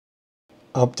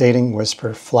Updating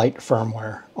WISPR Flight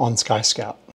Firmware on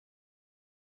SkyScout.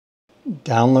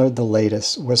 Download the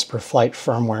latest WISPR Flight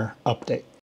Firmware update.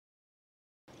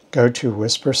 Go to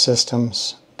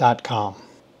wisprsystems.com.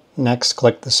 Next,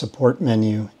 click the Support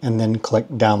menu and then click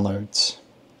Downloads.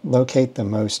 Locate the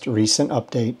most recent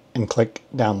update and click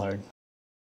Download.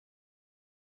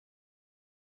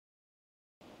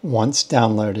 Once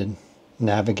downloaded,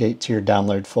 navigate to your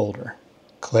download folder.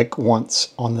 Click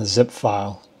once on the zip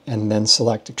file and then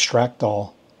select Extract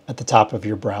All at the top of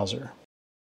your browser.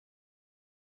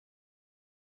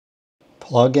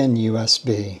 Plug in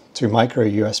USB to micro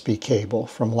USB cable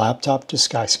from laptop to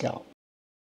SkyScout.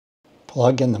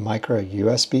 Plug in the micro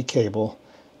USB cable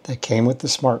that came with the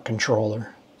smart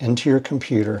controller into your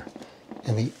computer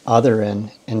and the other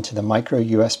end into the micro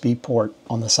USB port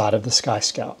on the side of the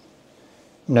SkyScout.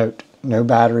 Note, no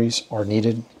batteries are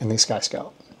needed in the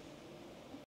SkyScout.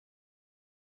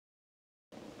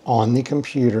 On the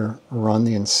computer, run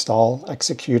the install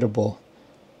executable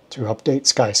to update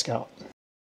SkyScout.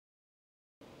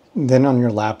 Then on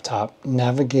your laptop,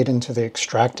 navigate into the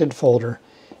extracted folder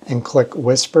and click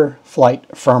WISPR Flight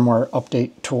Firmware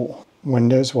Update Tool.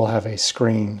 Windows will have a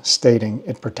screen stating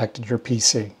it protected your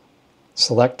PC.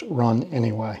 Select Run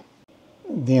Anyway.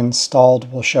 The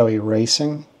installed will show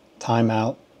erasing,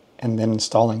 timeout, and then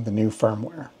installing the new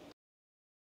firmware.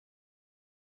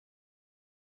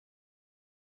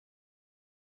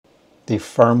 The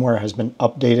firmware has been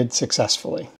updated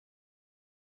successfully.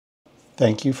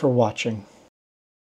 Thank you for watching.